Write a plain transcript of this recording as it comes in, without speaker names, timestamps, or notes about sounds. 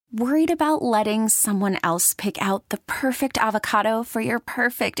Worried about letting someone else pick out the perfect avocado for your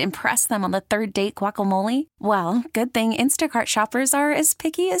perfect impress them on the third date guacamole? Well, good thing Instacart shoppers are as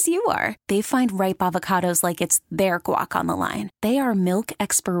picky as you are. They find ripe avocados like it's their guac on the line. They are milk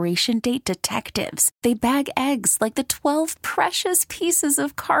expiration date detectives. They bag eggs like the 12 precious pieces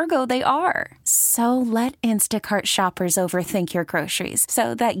of cargo they are. So let Instacart shoppers overthink your groceries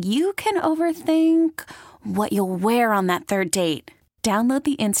so that you can overthink what you'll wear on that third date. Download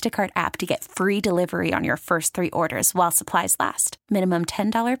the Instacart app to get free delivery on your first 3 orders while supplies last. Minimum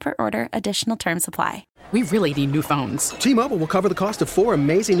 $10 per order. Additional terms apply. We really need new phones. T-Mobile will cover the cost of 4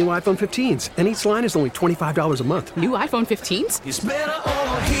 amazing new iPhone 15s, and each line is only $25 a month. New iPhone 15s? It's better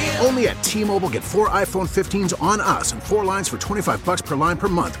over here. Only at T-Mobile, get 4 iPhone 15s on us and 4 lines for $25 per line per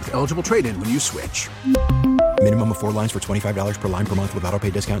month with eligible trade-in when you switch. Minimum of 4 lines for $25 per line per month with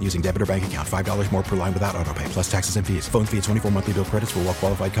autopay discount using debit or bank account. $5 more per line without autopay, plus taxes and fees. Phone fee at 24 monthly bill credits for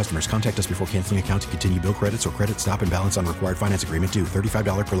well-qualified customers. Contact us before canceling account to continue bill credits or credit stop and balance on required finance agreement due.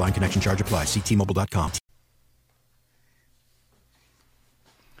 $35 per line connection charge applies. See T-Mobile.com.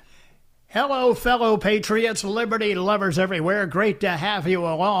 Hello, fellow patriots, liberty lovers everywhere. Great to have you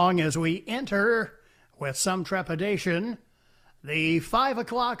along as we enter, with some trepidation, the 5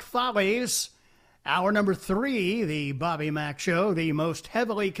 o'clock follies. Hour number 3, the Bobby Mack Show, the most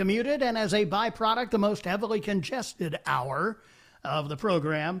heavily commuted and as a byproduct, the most heavily congested hour of the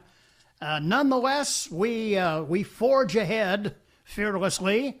program. Nonetheless, we forge ahead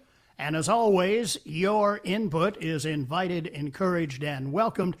fearlessly. And as always, your input is invited, encouraged, and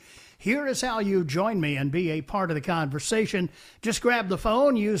welcomed. Here is how you join me and be a part of the conversation. Just grab the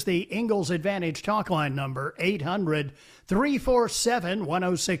phone, use the Ingalls Advantage talk line number,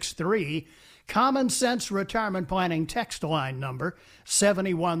 800-347-1063. Common Sense Retirement Planning text line number,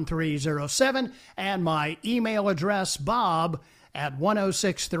 71307. And my email address,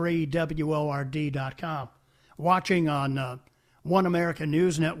 bob@1063word.com. Watching on One American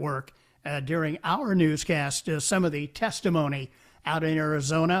News Network during our newscast, some of the testimony out in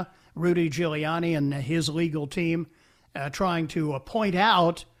Arizona, Rudy Giuliani and his legal team trying to point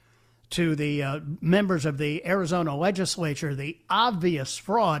out to the members of the Arizona legislature the obvious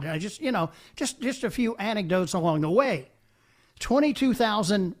fraud. I just a few anecdotes along the way.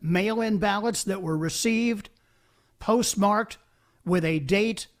 22,000 mail-in ballots that were received, postmarked with a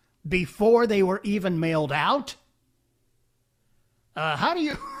date before they were even mailed out. How do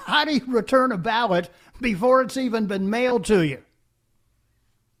you return a ballot before it's even been mailed to you?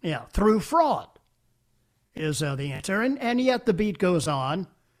 Yeah, through fraud is the answer. And yet the beat goes on.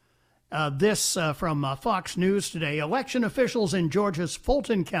 This from Fox News today. Election officials in Georgia's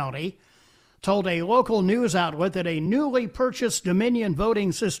Fulton County told a local news outlet that a newly purchased Dominion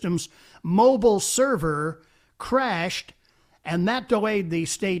voting system's mobile server crashed, and that delayed the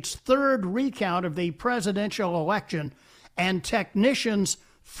state's third recount of the presidential election, and technicians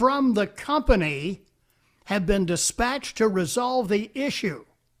from the company have been dispatched to resolve the issue.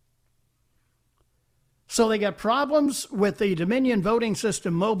 So they got problems with the Dominion voting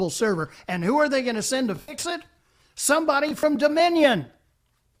system mobile server. And who are they going to send to fix it? Somebody from Dominion.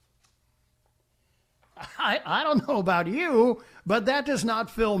 I don't know about you, but that does not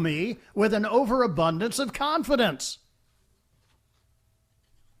fill me with an overabundance of confidence.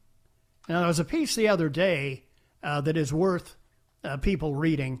 Now, there was a piece the other day that is worth people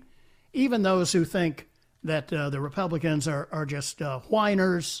reading, even those who think that the Republicans are just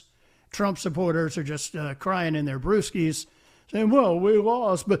whiners. Trump supporters are just crying in their brewskis, saying, well, we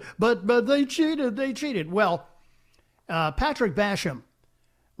lost, but they cheated. Well, Patrick Basham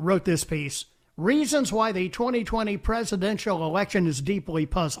wrote this piece, Reasons Why the 2020 Presidential Election is Deeply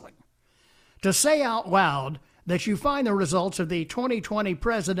Puzzling. To say out loud that you find the results of the 2020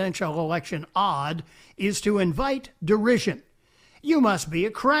 presidential election odd is to invite derision. You must be a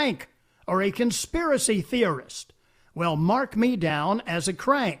crank or a conspiracy theorist. Well, mark me down as a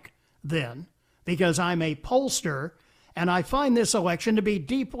crank then, because I'm a pollster, and I find this election to be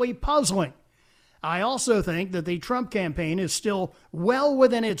deeply puzzling. I also think that the Trump campaign is still well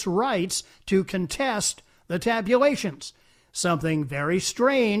within its rights to contest the tabulations. Something very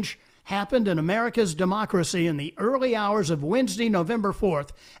strange happened in America's democracy in the early hours of Wednesday, November 4th,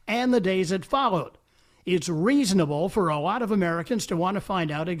 and the days that followed. It's reasonable for a lot of Americans to want to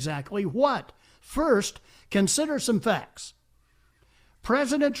find out exactly what. First, consider some facts.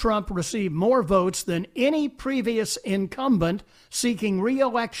 President Trump received more votes than any previous incumbent seeking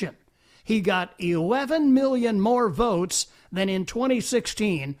re-election. He got 11 million more votes than in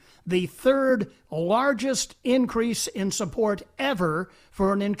 2016, the third largest increase in support ever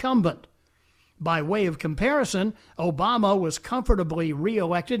for an incumbent. By way of comparison, Obama was comfortably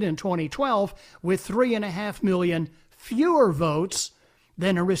reelected in 2012 with 3.5 million fewer votes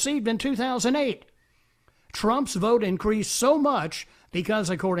than he received in 2008. Trump's vote increased so much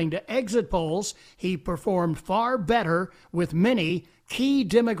because, according to exit polls, he performed far better with many key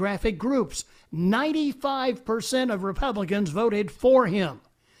demographic groups. 95% of Republicans voted for him.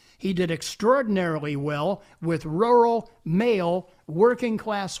 He did extraordinarily well with rural, male,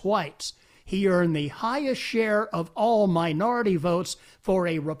 working-class whites. He earned the highest share of all minority votes for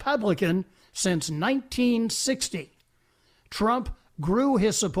a Republican since 1960. Trump grew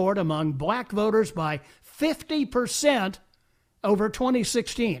his support among black voters by 50% over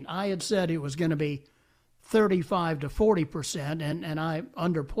 2016. I had said it was going to be 35 to 40%, and I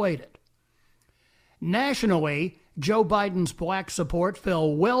underplayed it. Nationally, Joe Biden's black support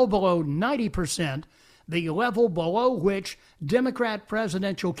fell well below 90%, the level below which Democrat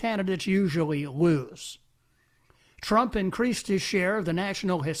presidential candidates usually lose. Trump increased his share of the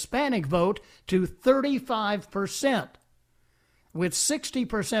national Hispanic vote to 35%. With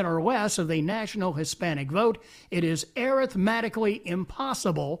 60% or less of the national Hispanic vote, it is arithmetically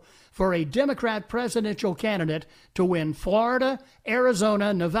impossible for a Democrat presidential candidate to win Florida,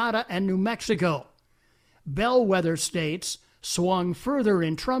 Arizona, Nevada, and New Mexico. Bellwether states swung further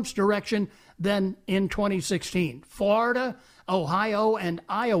in Trump's direction than in 2016. Florida, Ohio, and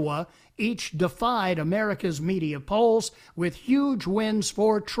Iowa each defied America's media polls with huge wins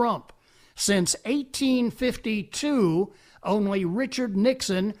for Trump. Since 1852, only Richard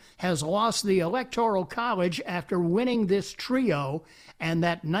Nixon has lost the Electoral College after winning this trio, and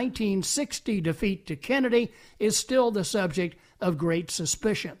that 1960 defeat to Kennedy is still the subject of great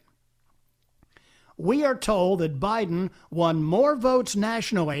suspicion. We are told that Biden won more votes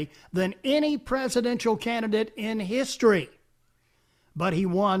nationally than any presidential candidate in history, but he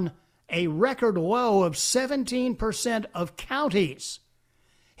won a record low of 17% of counties.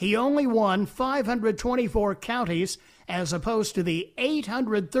 He only won 524 counties as opposed to the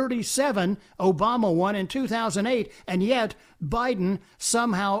 837 Obama won in 2008, and yet Biden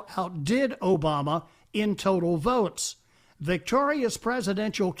somehow outdid Obama in total votes. Victorious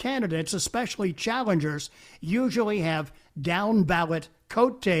presidential candidates, especially challengers, usually have down-ballot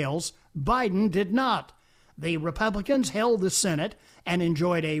coattails. Biden did not. The Republicans held the Senate and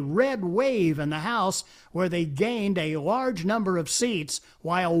enjoyed a red wave in the House, where they gained a large number of seats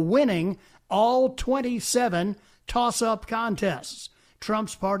while winning all 27 toss-up contests.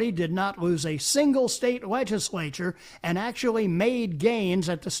 Trump's party did not lose a single state legislature and actually made gains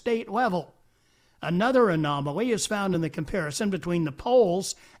at the state level. Another anomaly is found in the comparison between the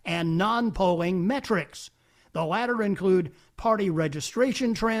polls and non-polling metrics. The latter include party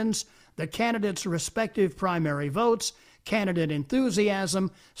registration trends, the candidates' respective primary votes, candidate enthusiasm,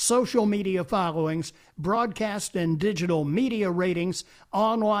 social media followings, broadcast and digital media ratings,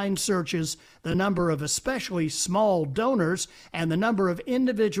 online searches, the number of especially small donors, and the number of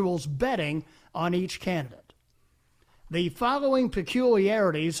individuals betting on each candidate. The following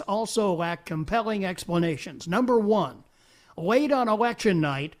peculiarities also lack compelling explanations. Number one, late on election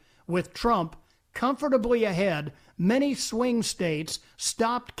night, with Trump comfortably ahead, many swing states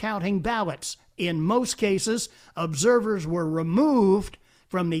stopped counting ballots. In most cases, observers were removed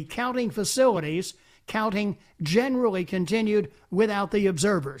from the counting facilities. Counting generally continued without the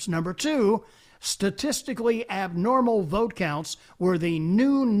observers. Number two, statistically abnormal vote counts were the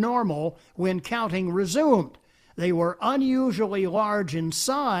new normal when counting resumed. They were unusually large in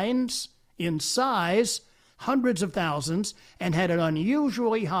size, hundreds of thousands, and had an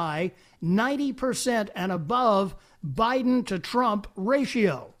unusually high 90% and above Biden to Trump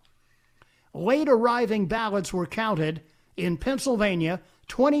ratio. Late arriving ballots were counted. In Pennsylvania,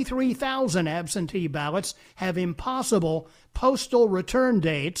 23,000 absentee ballots have impossible postal return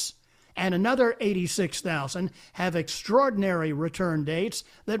dates, and another 86,000 have extraordinary return dates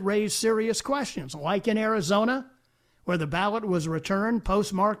that raise serious questions, like in Arizona, where the ballot was returned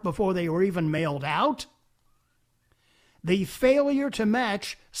postmarked before they were even mailed out. The failure to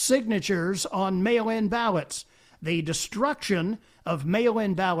match signatures on mail-in ballots, the destruction of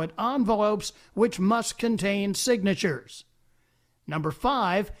mail-in ballot envelopes which must contain signatures. Number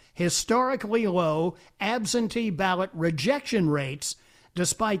 5, historically low absentee ballot rejection rates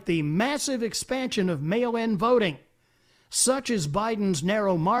despite the massive expansion of mail-in voting. Such is Biden's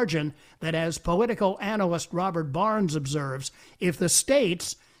narrow margin that, as political analyst Robert Barnes observes, if the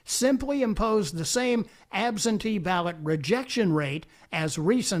states simply impose the same absentee ballot rejection rate as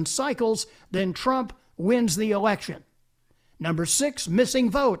recent cycles, then Trump wins the election. Number 6, missing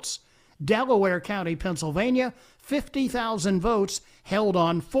votes. Delaware County, Pennsylvania, 50,000 votes held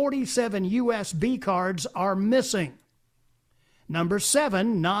on 47 USB cards are missing. Number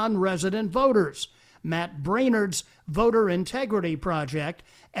 7, non-resident voters. Matt Brainerd's Voter Integrity Project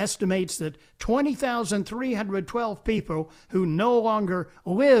estimates that 20,312 people who no longer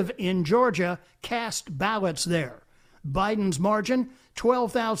live in Georgia cast ballots there. Biden's margin,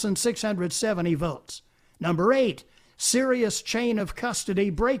 12,670 votes. Number 8, serious chain of custody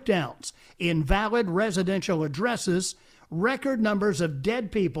breakdowns. Invalid residential addresses, record numbers of dead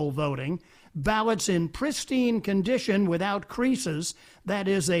people voting, ballots in pristine condition without creases, that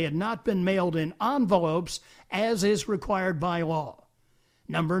is, they had not been mailed in envelopes as is required by law.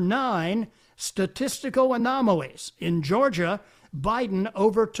 Number 9, statistical anomalies. In Georgia, Biden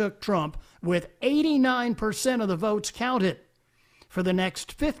overtook Trump with 89% of the votes counted. For the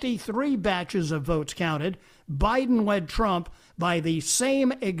next 53 batches of votes counted, Biden led Trump by the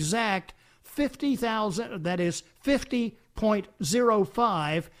same exact 50,000, that is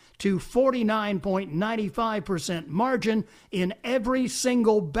 50.05 to 49.95% margin in every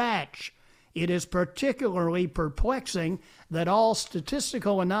single batch. It is particularly perplexing that all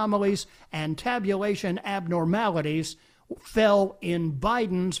statistical anomalies and tabulation abnormalities fell in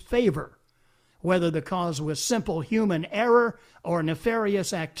Biden's favor. Whether the cause was simple human error or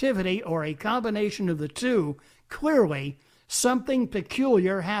nefarious activity or a combination of the two, clearly something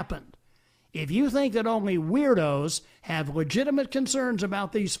peculiar happened. If you think that only weirdos have legitimate concerns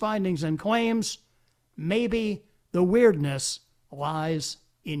about these findings and claims, maybe the weirdness lies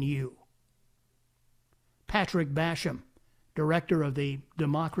in you. Patrick Basham, director of the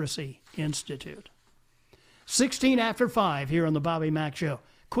Democracy Institute. 16 after 5 here on the Bobby Mack Show.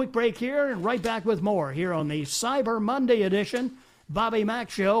 Quick break here and right back with more here on the Cyber Monday edition, Bobby Mack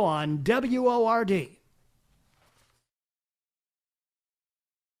Show on WORD.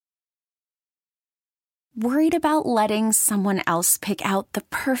 Worried about letting someone else pick out the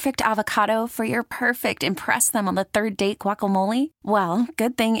perfect avocado for your perfect impress them on the third date guacamole? Well,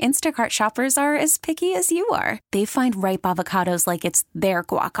 good thing Instacart shoppers are as picky as you are. They find ripe avocados like it's their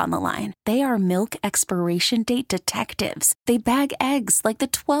guac on the line. They are milk expiration date detectives. They bag eggs like the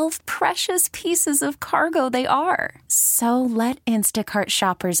 12 precious pieces of cargo they are. So let Instacart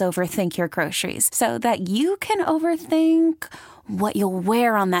shoppers overthink your groceries so that you can overthink what you'll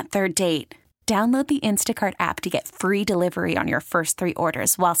wear on that third date. Download the Instacart app to get free delivery on your first 3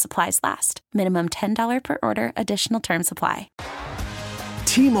 orders while supplies last. Minimum $10 per order. Additional terms apply.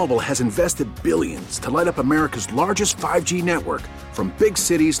 T-Mobile has invested billions to light up America's largest 5G network, from big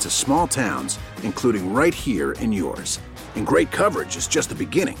cities to small towns, including right here in yours. And great coverage is just the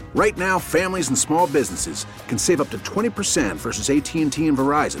beginning. Right now, families and small businesses can save up to 20% versus AT&T and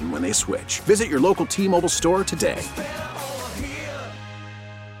Verizon when they switch. Visit your local T-Mobile store today.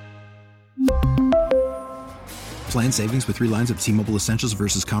 Plan savings with 3 lines of T-Mobile Essentials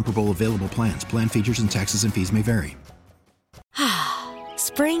versus comparable available plans. Plan features and taxes and fees may vary.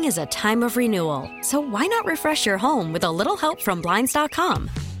 Spring is a time of renewal, so why not refresh your home with a little help from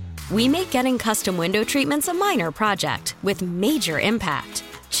Blinds.com? We make getting custom window treatments a minor project with major impact.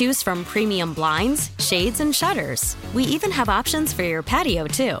 Choose from premium blinds, shades, and shutters. We even have options for your patio,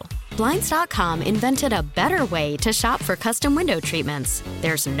 too. Blinds.com invented a better way to shop for custom window treatments.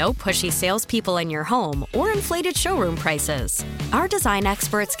 There's no pushy salespeople in your home or inflated showroom prices. Our design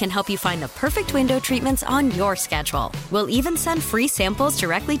experts can help you find the perfect window treatments on your schedule. We'll even send free samples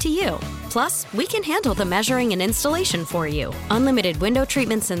directly to you. Plus, we can handle the measuring and installation for you. Unlimited window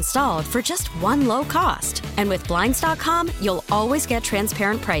treatments installed for just one low cost. And with Blinds.com, you'll always get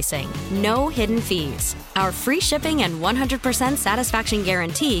transparent pricing. No hidden fees. Our free shipping and 100% satisfaction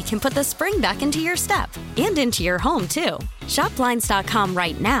guarantee can put the spring back into your step and into your home, too. Shop Blinds.com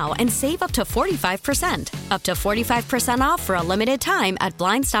right now and save up to 45%. Up to 45% off for a limited time at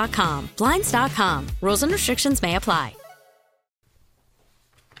Blinds.com. Blinds.com. Rules and restrictions may apply.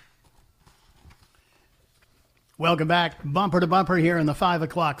 Welcome back, bumper to bumper here in the 5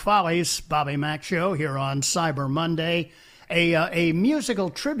 o'clock Follies. Bobby Mack Show here on Cyber Monday. A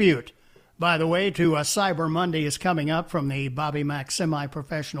musical tribute, by the way, to Cyber Monday is coming up from the Bobby Mack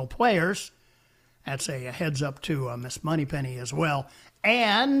Semi-Professional Players. That's a heads up to Miss Moneypenny as well.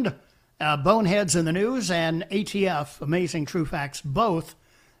 And Boneheads in the News and ATF, Amazing True Facts, both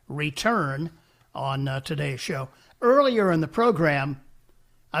return on today's show. Earlier in the program,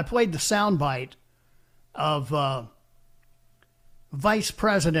 I played the soundbite of Vice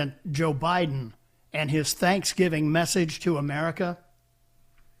President Joe Biden and his Thanksgiving message to America,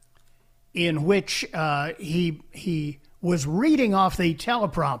 in which he was reading off the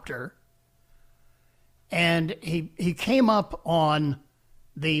teleprompter, and he came up on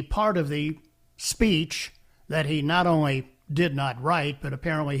the part of the speech that he not only did not write, but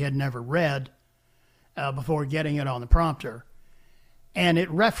apparently had never read before getting it on the prompter. And it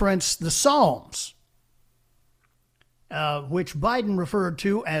referenced the Psalms, which Biden referred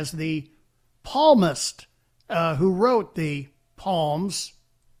to as the psalmist who wrote the Psalms.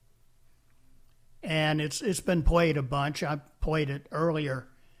 And it's been played a bunch. I played it earlier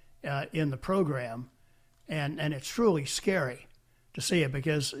in the program, and it's truly scary to see it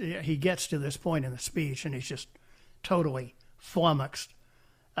because he gets to this point in the speech and he's just totally flummoxed.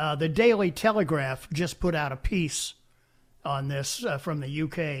 The Daily Telegraph just put out a piece on this from the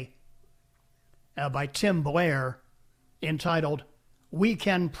UK by Tim Blair entitled, "We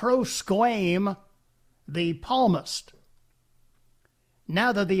Can Prosclaim the Palmist."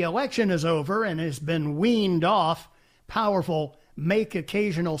 Now that the election is over and has been weaned off powerful make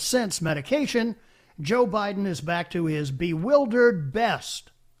occasional sense medication, Joe Biden is back to his bewildered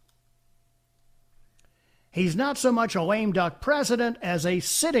best. He's not so much a lame duck president as a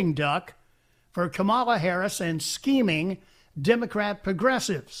sitting duck for Kamala Harris and scheming Democrat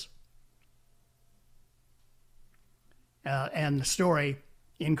progressives. And the story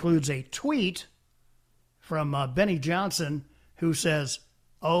includes a tweet from Benny Johnson, who says,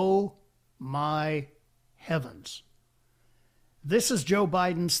 "Oh my heavens." This is Joe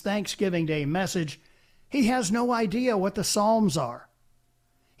Biden's Thanksgiving Day message. He has no idea what the Psalms are.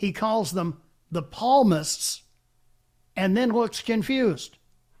 He calls them the psalmists and then looks confused.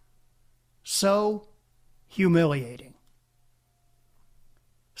 So humiliating.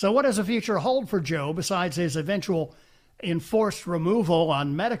 So what does the future hold for Joe besides his eventual enforced removal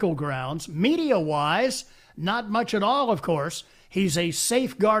on medical grounds? Media-wise, not much at all, of course. He's a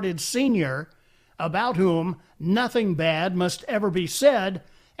safeguarded senior about whom nothing bad must ever be said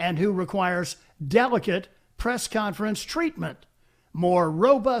and who requires delicate press conference treatment. More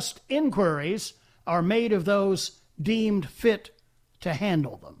robust inquiries are made of those deemed fit to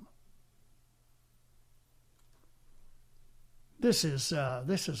handle them. This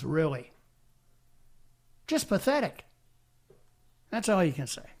is really just pathetic. That's all you can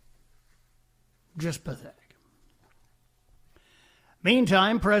say. Just pathetic.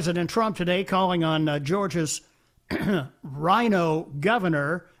 Meantime, President Trump today calling on Georgia's rhino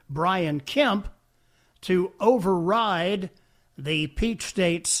governor, Brian Kemp, to override the Peach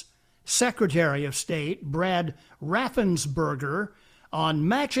State's Secretary of State, Brad Raffensperger, on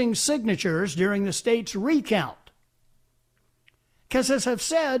matching signatures during the state's recount. Because as I've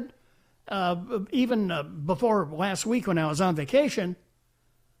said, even before last week when I was on vacation,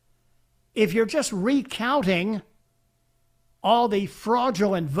 if you're just recounting all the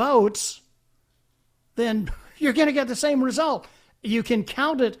fraudulent votes, then you're going to get the same result. You can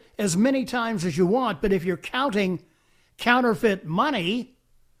count it as many times as you want, but if you're counting counterfeit money,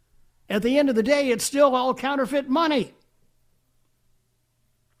 at the end of the day, it's still all counterfeit money.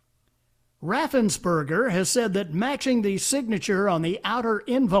 Raffensperger has said that matching the signature on the outer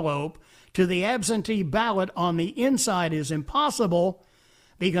envelope to the absentee ballot on the inside is impossible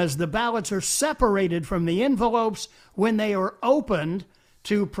because the ballots are separated from the envelopes when they are opened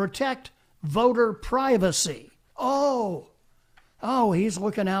to protect voter privacy. Oh, he's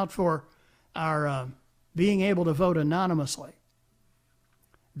looking out for our being able to vote anonymously.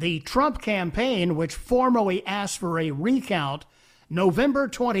 The Trump campaign, which formally asked for a recount November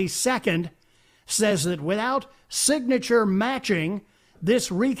 22nd, says that without signature matching,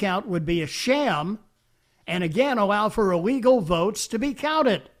 this recount would be a sham and again allow for illegal votes to be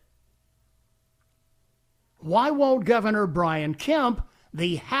counted. Why won't Governor Brian Kemp,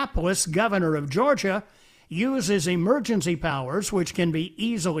 the hapless governor of Georgia, use his emergency powers, which can be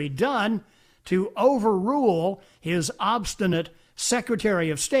easily done, to overrule his obstinate Secretary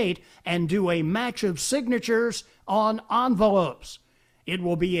of State and do a match of signatures on envelopes? It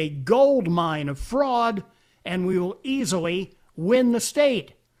will be a gold mine of fraud, and we will easily win the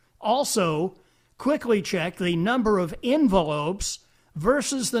state. Also, quickly check the number of envelopes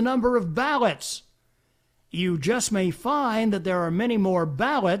versus the number of ballots. You just may find that there are many more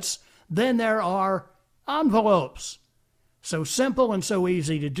ballots than there are envelopes. So simple and so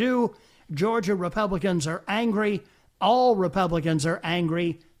easy to do. Georgia Republicans are angry. All Republicans are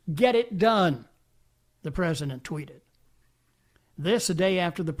angry. Get it done, the president tweeted. This a day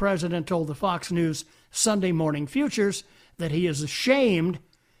after the president told the Fox News Sunday Morning Futures that he is ashamed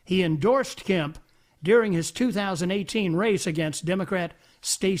he endorsed Kemp during his 2018 race against Democrat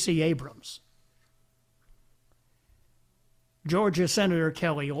Stacey Abrams. Georgia Senator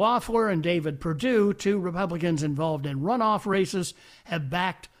Kelly Loeffler and David Perdue, two Republicans involved in runoff races, have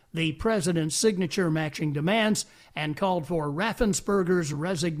backed the president's signature matching demands and called for Raffensperger's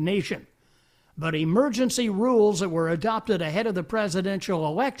resignation. but emergency rules that were adopted ahead of the presidential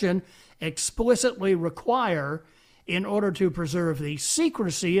election explicitly require, in order to preserve the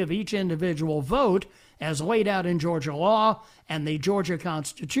secrecy of each individual vote as laid out in Georgia law and the Georgia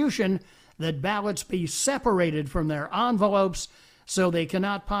Constitution, that ballots be separated from their envelopes so they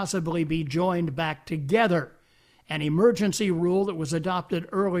cannot possibly be joined back together. An emergency rule that was adopted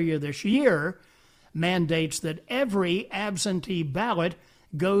earlier this year mandates that every absentee ballot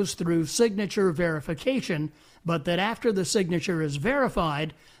goes through signature verification, but that after the signature is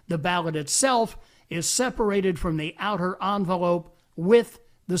verified, the ballot itself is separated from the outer envelope with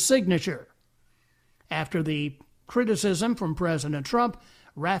the signature. After the criticism from President Trump,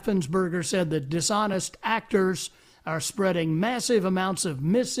 Raffensperger said that dishonest actors are spreading massive amounts of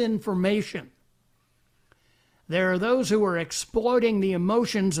misinformation. There are those who are exploiting the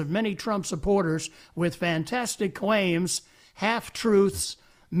emotions of many Trump supporters with fantastic claims, half-truths,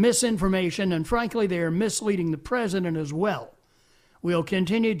 misinformation, and frankly, they are misleading the president as well. We'll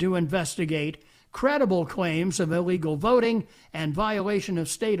continue to investigate credible claims of illegal voting and violation of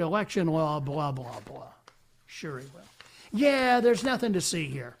state election law, blah, blah, blah. Sure he will. Yeah, there's nothing to see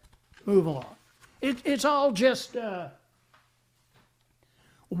here. Move along. It's all just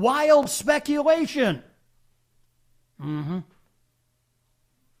wild speculation. In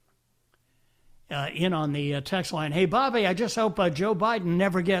on the text line, hey, Bobby, I just hope Joe Biden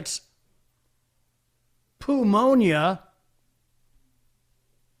never gets pneumonia.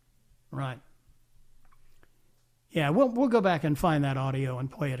 Right. Yeah, we'll go back and find that audio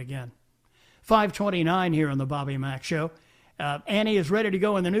and play it again. 5:29 here on the Bobby Mack Show. Annie is ready to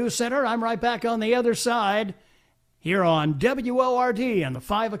go in the news center. I'm right back on the other side here on WORD and the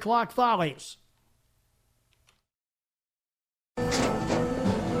 5 o'clock Follies.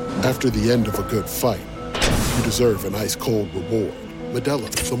 After the end of a good fight, you deserve an ice-cold reward. Modelo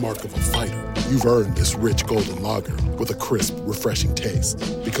is the mark of a fighter. You've earned this rich golden lager with a crisp, refreshing taste.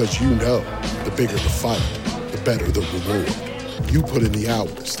 Because you know, the bigger the fight, the better the reward. You put in the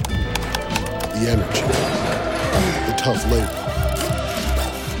hours, the energy, the tough labor.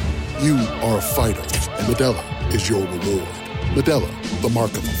 You are a fighter, and Modelo is your reward. Modelo, the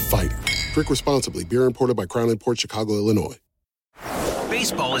mark of a fighter. Drink responsibly. Beer imported by Crown Imports, Chicago, Illinois.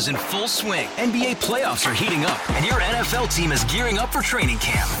 Baseball is in full swing. NBA playoffs are heating up, and your NFL team is gearing up for training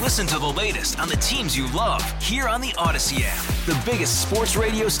camp. Listen to the latest on the teams you love here on the Odyssey app. The biggest sports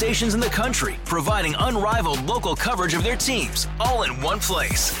radio stations in the country, providing unrivaled local coverage of their teams, all in one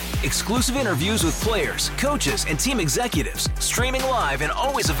place. Exclusive interviews with players, coaches, and team executives, streaming live and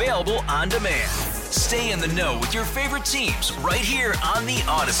always available on demand. Stay in the know with your favorite teams right here on the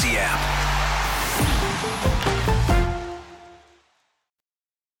Odyssey app.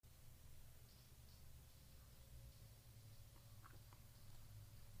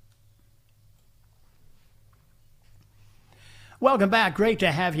 Welcome back. Great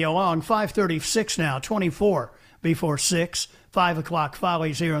to have you along. 5:36 now, 24 before 6. 5 o'clock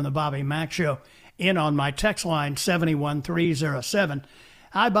Follies here on the Bobby Mack Show. In on my text line, 71307.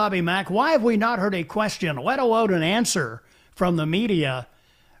 Hi, Bobby Mack. Why have we not heard a question, let alone an answer, from the media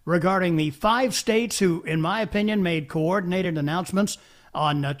regarding the 5 states who, in my opinion, made coordinated announcements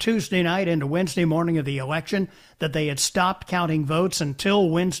on Tuesday night into Wednesday morning of the election that they had stopped counting votes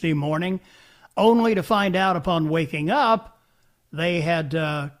until Wednesday morning, only to find out upon waking up they had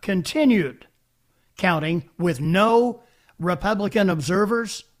continued counting with no Republican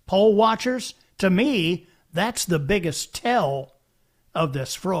observers, poll watchers. To me, that's the biggest tell of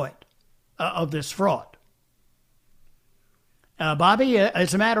this fraud. Bobby,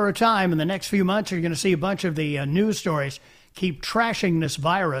 it's a matter of time. In the next few months, you're going to see a bunch of the news stories keep trashing this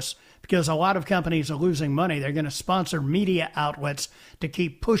virus because a lot of companies are losing money. They're going to sponsor media outlets to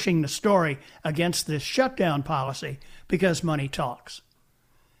keep pushing the story against this shutdown policy because money talks.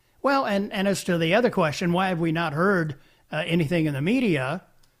 Well, and as to the other question, why have we not heard anything in the media?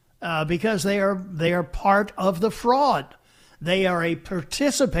 Because they are part of the fraud. They are a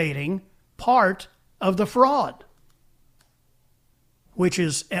participating part of the fraud, which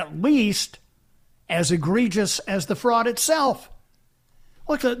is at least as egregious as the fraud itself.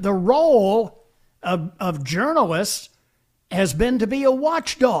 Look, the role of journalists has been to be a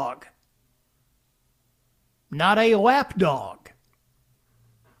watchdog, not a lapdog,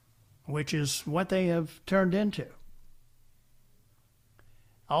 which is what they have turned into.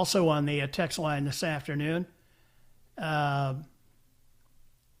 Also on the text line this afternoon,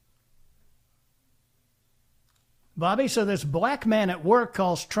 Bobby, so this black man at work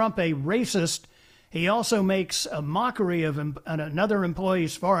calls Trump a racist. He also makes a mockery of another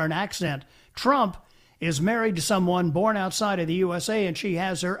employee's foreign accent. Trump is married to someone born outside of the USA and she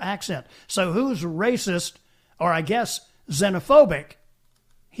has her accent. So who's racist, or I guess xenophobic,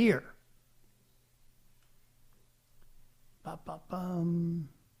 here?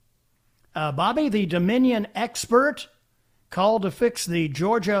 Bobby, the Dominion expert called to fix the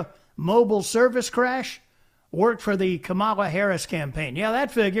Georgia mobile service crash, worked for the Kamala Harris campaign. Yeah,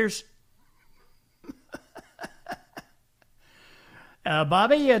 that figures.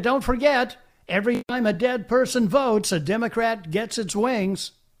 Bobby, don't forget, every time a dead person votes, a Democrat gets its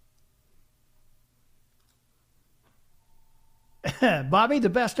wings. Bobby, the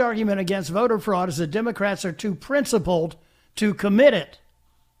best argument against voter fraud is that Democrats are too principled to commit it.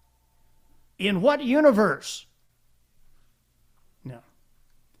 In what universe? No.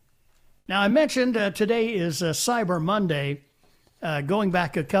 Now, I mentioned today is Cyber Monday. Going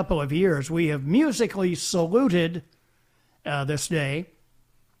back a couple of years, we have musically saluted this day.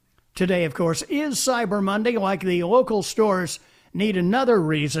 Today, of course, is Cyber Monday. Like the local stores need another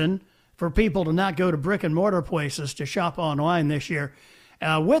reason for people to not go to brick and mortar places to shop online this year.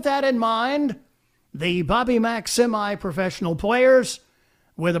 With that in mind, the Bobby Mack semi-professional players,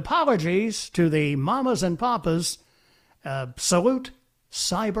 with apologies to the mamas and papas, salute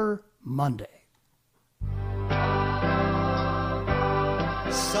Cyber Monday.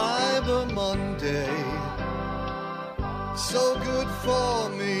 Cyber Monday, so good for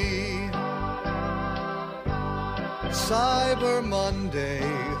me. Cyber Monday,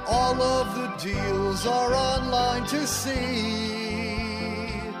 all of the deals are online to see.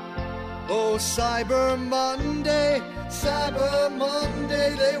 Oh, Cyber Monday,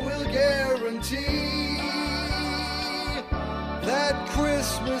 they will guarantee that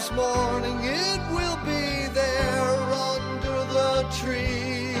Christmas morning it will be there under the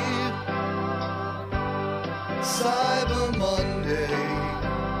tree. Cyber Monday,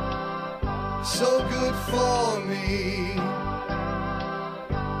 so good for me.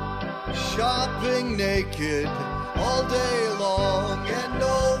 Shopping naked all day long and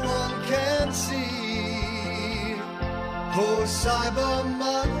no one can see. Oh, Cyber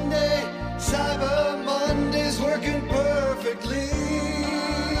Monday's working perfectly.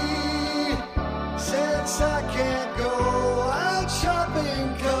 Since I can't go out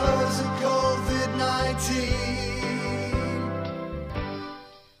shopping 'cause of COVID-19.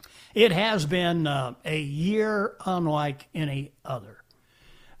 It has been a year unlike any other.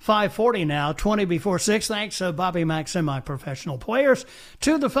 5:40 now, 20 before 6. Thanks, Bobby Mack, semi-professional players.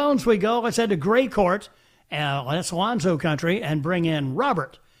 To the phones we go. Let's head to Gray Court, that's Alonzo country, and bring in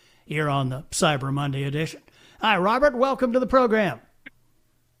Robert here on the Cyber Monday edition. Hi, Robert. Welcome to the program.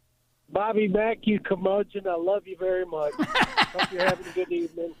 Bobby Mack, you curmudgeon. I love you very much. Hope you're having a good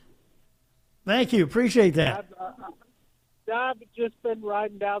evening. Thank you. Appreciate that. I've just been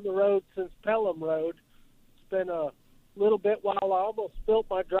riding down the road since Pelham Road. It's been a little bit while. I almost spilled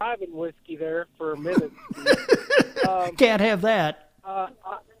my driving whiskey there for a minute. Can't have that. I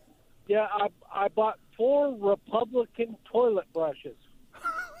bought 4 Republican toilet brushes.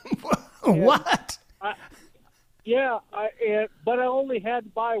 What? But I only had to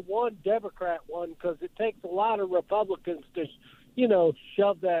buy one Democrat one because it takes a lot of Republicans to,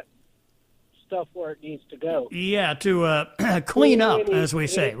 shove that stuff where it needs to go. Yeah, to clean up, as we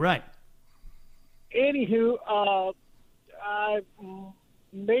say, right. Anywho, I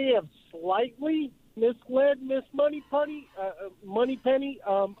may have slightly misled Miss Moneypenny.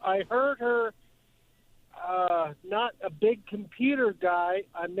 I heard her not a big computer guy.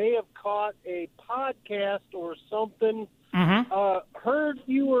 I may have caught a podcast or something. Mm-hmm. Heard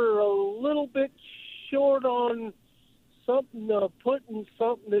you were a little bit short on something, putting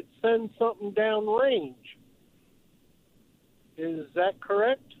something that sends something downrange. Is that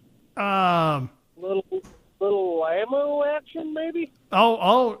correct? Little ammo action, maybe?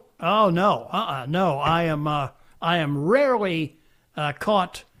 Oh no, no. I am rarely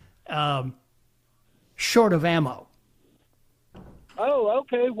caught short of ammo. Oh,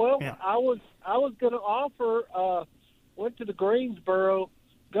 okay. Well, yeah. I was going to offer. Went to the Greensboro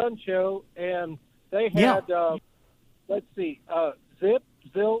gun show, and they had let's see, zip,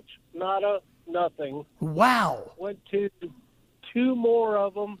 zilch, nada, nothing. Wow. Went to 2 more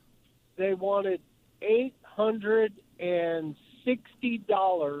of them. They wanted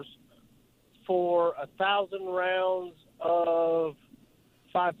 $860 for 1,000 rounds of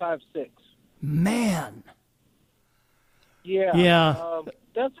 5.56. Man. Yeah. Yeah.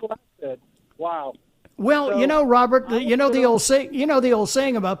 That's what I said. Wow. Well, So, Robert, the old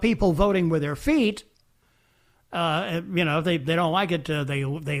saying about people voting with their feet. If they don't like it,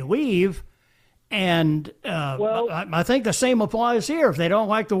 they leave. And I think the same applies here. If they don't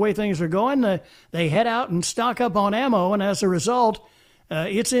like the way things are going, they head out and stock up on ammo, and as a result,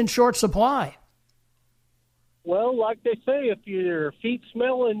 it's in short supply. Well, like they say, if your feet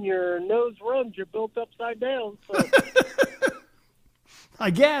smell and your nose runs, you're built upside down. So. I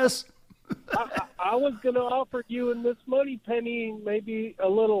guess. I was going to offer you and Miss Moneypenny maybe a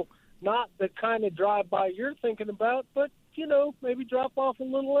little, not the kind of drive-by you're thinking about, but, maybe drop off a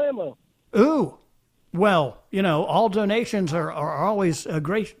little ammo. Ooh. Well, all donations are always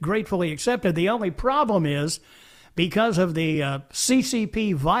gratefully accepted. The only problem is because of the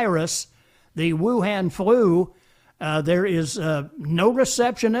CCP virus, the Wuhan flu, there is no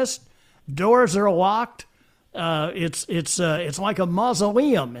receptionist. Doors are locked. It's like a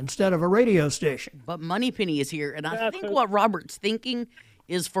mausoleum instead of a radio station. But Moneypenny is here, and I think what Robert's thinking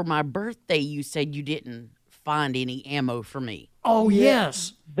is for my birthday, you said you didn't find any ammo for me. Oh,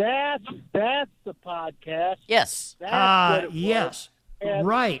 yes. That's the podcast. Yes. Yes.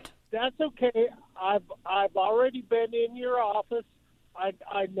 Right. That's okay. I've already been in your office.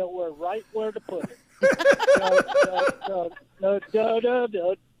 I know right where to put it.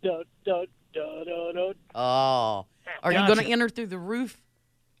 Oh. Are you going to enter through the roof?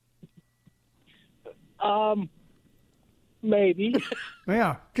 Maybe.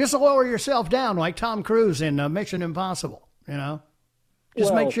 Yeah. Just lower yourself down like Tom Cruise in Mission Impossible,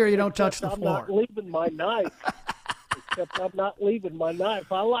 Just make sure you don't touch the floor. I'm not leaving my knife. Except I'm not leaving my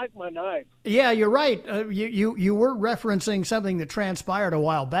knife. I like my knife. Yeah, you're right. You were referencing something that transpired a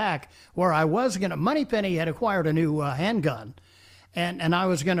while back where I was going to... Moneypenny had acquired a new handgun, and I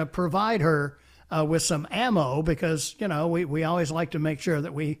was going to provide her with some ammo because, we always like to make sure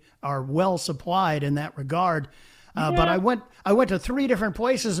that we are well supplied in that regard. But I went to 3 different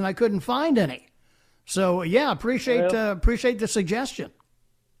places and I couldn't find any. So, yeah, appreciate the suggestion.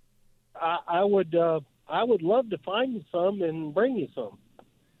 I would love to find you some and bring you some.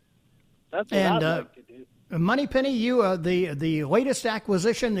 That's what I'd like to do. Moneypenny, you the latest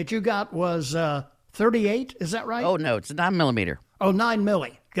acquisition that you got was 38. Is that right? Oh no, it's a 9mm. Oh, 9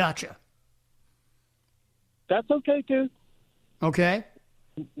 milli. Gotcha. That's okay too. Okay.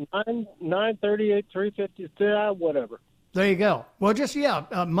 938, 350, whatever. There you go. Well,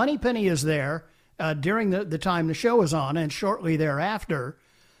 Moneypenny is there during the time the show is on and shortly thereafter.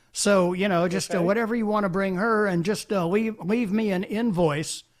 So, whatever you want to bring her and just leave me an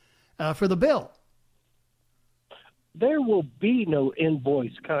invoice for the bill. There will be no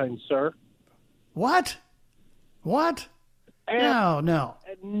invoice, kind sir. What? No. No.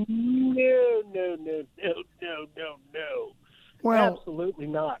 Well, absolutely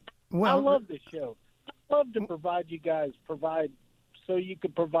not. Well, I love this show. I love to provide so you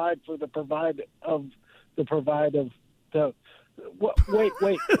can provide for the provide of the. Wait.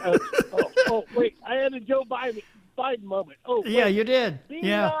 Wait. I had a Joe Biden moment. Oh, yeah, you did. Be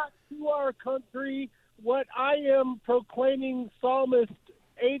not to our country what I am proclaiming. Psalmist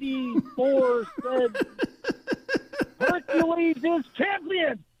 84 said, "Hercules is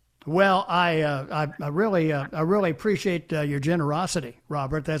champion." Well, I really appreciate your generosity,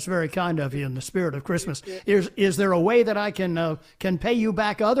 Robert. That's very kind of you in the spirit of Christmas. Is there a way that I can pay you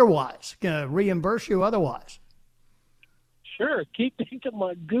back otherwise, reimburse you otherwise? Sure. Keep taking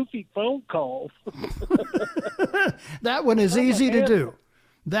my goofy phone calls. That one is easy to do.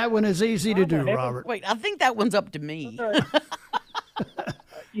 Robert. Wait, I think that one's up to me.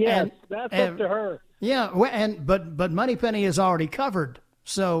 Yes, that's up to her. Yeah, but Moneypenny is already covered.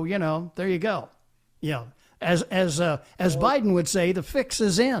 So, there you go. Yeah. As Biden would say, the fix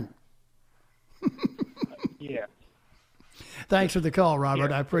is in. Yeah. Thanks for the call, Robert.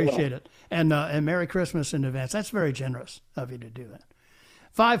 Yeah, I appreciate it. And Merry Christmas in advance. That's very generous of you to do that.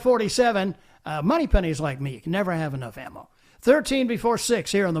 547, Moneypenny's like me. You can never have enough ammo. 13 before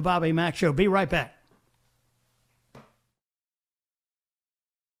 6 here on the Bobby Mack Show. Be right back.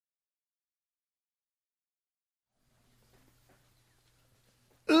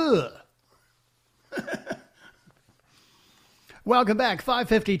 Ugh. Welcome back.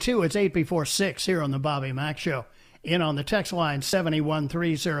 5:52. It's 8 before 6 here on the Bobby Mack Show. In on the text line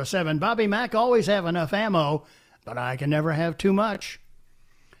 71307. Bobby Mack, always have enough ammo, but I can never have too much.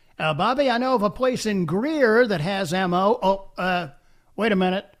 Bobby, I know of a place in Greer that has ammo. Oh, wait a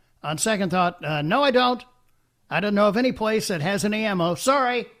minute. On second thought, no, I don't. I don't know of any place that has any ammo.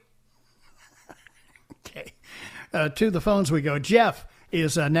 Sorry. Okay. To the phones we go. Jeff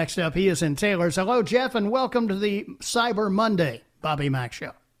is next up. He is in Taylor's. Hello, Jeff, and welcome to the Cyber Monday Bobby Mack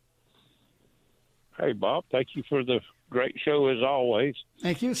Show. Hey, Bob. Thank you for the great show as always.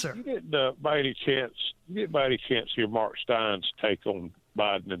 Thank you, sir. You didn't by any chance hear Mark Stein's take on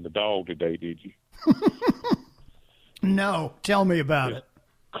Biden and the dog today, did you? No, tell me about it.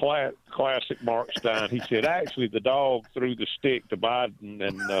 Classic Mark Stein. He said, actually, the dog threw the stick to Biden,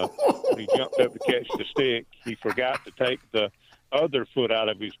 and when he jumped up to catch the stick, he forgot to take the other foot out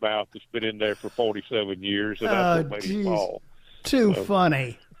of his mouth that's been in there for 47 years, and that's what made him fall. Too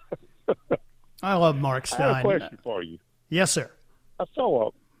funny. I love Mark Stein. I have a question for you. Yes, sir. I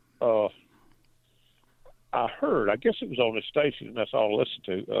saw I heard, I guess it was on the station, and that's all I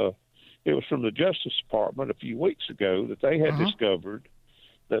listened to. It was from the Justice Department a few weeks ago that they had discovered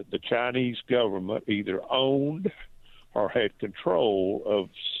that the Chinese government either owned or had control of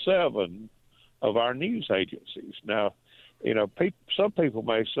 7 of our news agencies. Now, some people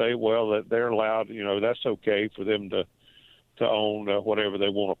may say, well, that they're allowed, that's okay for them to own whatever they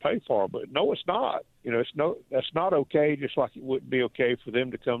want to pay for. But no, it's not. That's not okay, just like it wouldn't be okay for them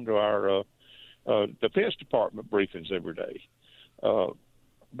to come to our Defense Department briefings every day.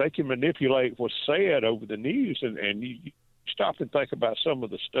 They can manipulate what's said over the news, and you stop and think about some of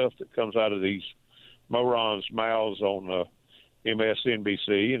the stuff that comes out of these morons' mouths on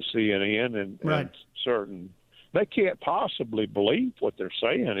MSNBC and CNN and certain. They can't possibly believe what they're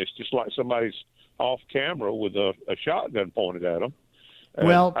saying. It's just like somebody's off camera with a shotgun pointed at them. And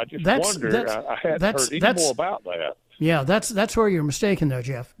well, I just wonder. I hadn't heard any more about that. Yeah, that's where you're mistaken, though,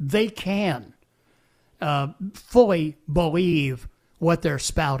 Jeff. They can fully believe what they're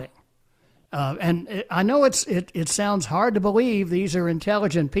spouting. And I know it sounds hard to believe these are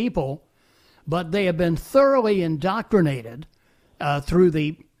intelligent people, but they have been thoroughly indoctrinated through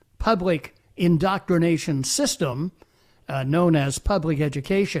the public indoctrination system known as public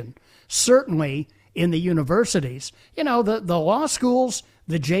education. Certainly in the universities, the law schools,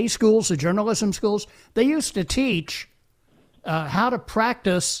 the J schools, the journalism schools, they used to teach how to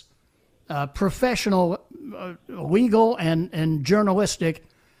practice professional, legal, and journalistic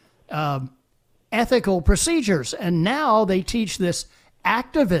ethical procedures. And now they teach this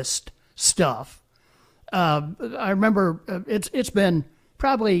activist stuff. I remember it's been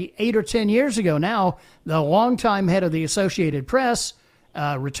probably 8 or 10 years ago now, the longtime head of the Associated Press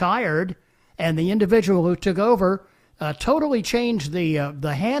retired, and the individual who took over totally changed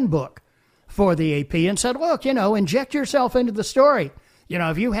the handbook for the AP and said, look, inject yourself into the story.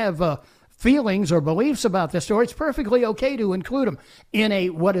 If you have feelings or beliefs about the story, it's perfectly okay to include them in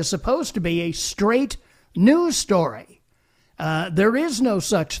what is supposed to be a straight news story. There is no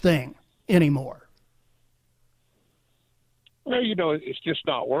such thing anymore. Well, it's just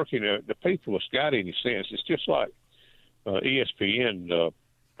not working. The people have got any sense. It's just like ESPN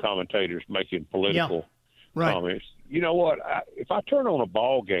commentators making political comments. You know what? If I turn on a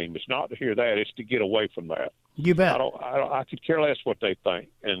ball game, it's not to hear that; it's to get away from that. You bet. I could care less what they think,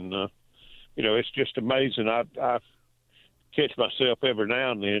 and it's just amazing. I catch myself every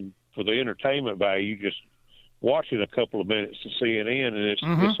now and then for the entertainment value, just watching a couple of minutes of CNN,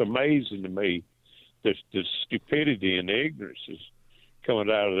 and it's amazing to me the stupidity and the ignorance is coming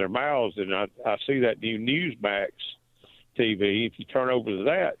out of their mouths. And I see that new Newsmax TV. If you turn over to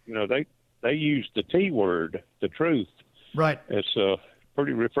that, they use the T word, the truth. Right. It's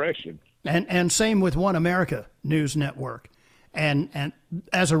pretty refreshing. And same with One America News Network. And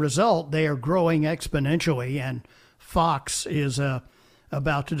as a result, they are growing exponentially, and Fox is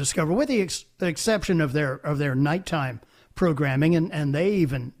about to discover, with the exception of their nighttime programming, and they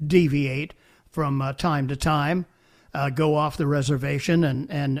even deviate from time to time, go off the reservation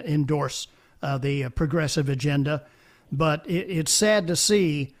and endorse the progressive agenda. But it's sad to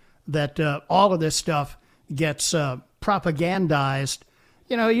see that all of this stuff gets propagandized.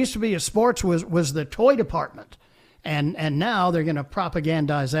 It used to be sports was the toy department. And now they're going to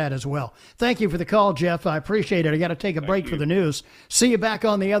propagandize that as well. Thank you for the call, Jeff. I appreciate it. I got to take a break for the news. See you back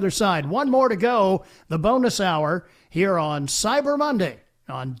on the other side. One more to go, the bonus hour here on Cyber Monday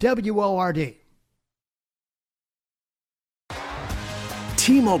on WORD.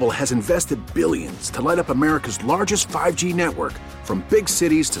 T-Mobile has invested billions to light up America's largest 5G network, from big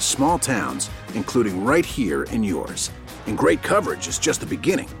cities to small towns, including right here in yours. And great coverage is just the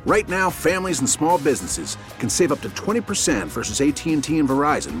beginning. Right now, families and small businesses can save up to 20% versus AT&T and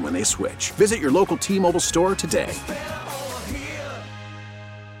Verizon when they switch. Visit your local T-Mobile store today.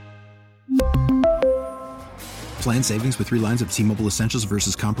 Plan savings with 3 lines of T-Mobile Essentials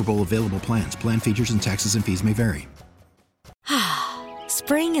versus comparable available plans. Plan features and taxes and fees may vary.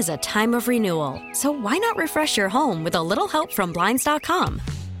 Spring is a time of renewal, so why not refresh your home with a little help from Blinds.com?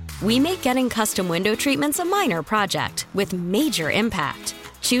 We make getting custom window treatments a minor project with major impact.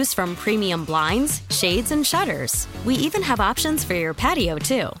 Choose from premium blinds, shades, and shutters. We even have options for your patio,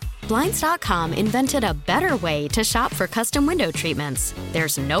 too. Blinds.com invented a better way to shop for custom window treatments.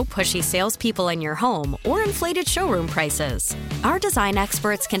 There's no pushy salespeople in your home or inflated showroom prices. Our design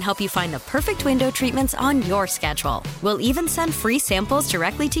experts can help you find the perfect window treatments on your schedule. We'll even send free samples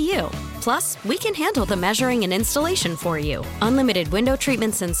directly to you. Plus, we can handle the measuring and installation for you. Unlimited window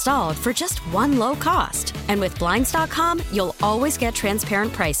treatments installed for just one low cost. And with Blinds.com, you'll always get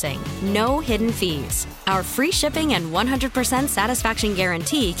transparent pricing. No hidden fees. Our free shipping and 100% satisfaction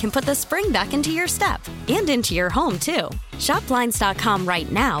guarantee can put the spring back into your step and into your home, too. Shop Blinds.com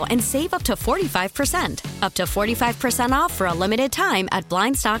right now and save up to 45%. Up to 45% off for a limited time at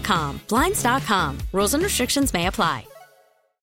Blinds.com. Blinds.com. Rules and restrictions may apply.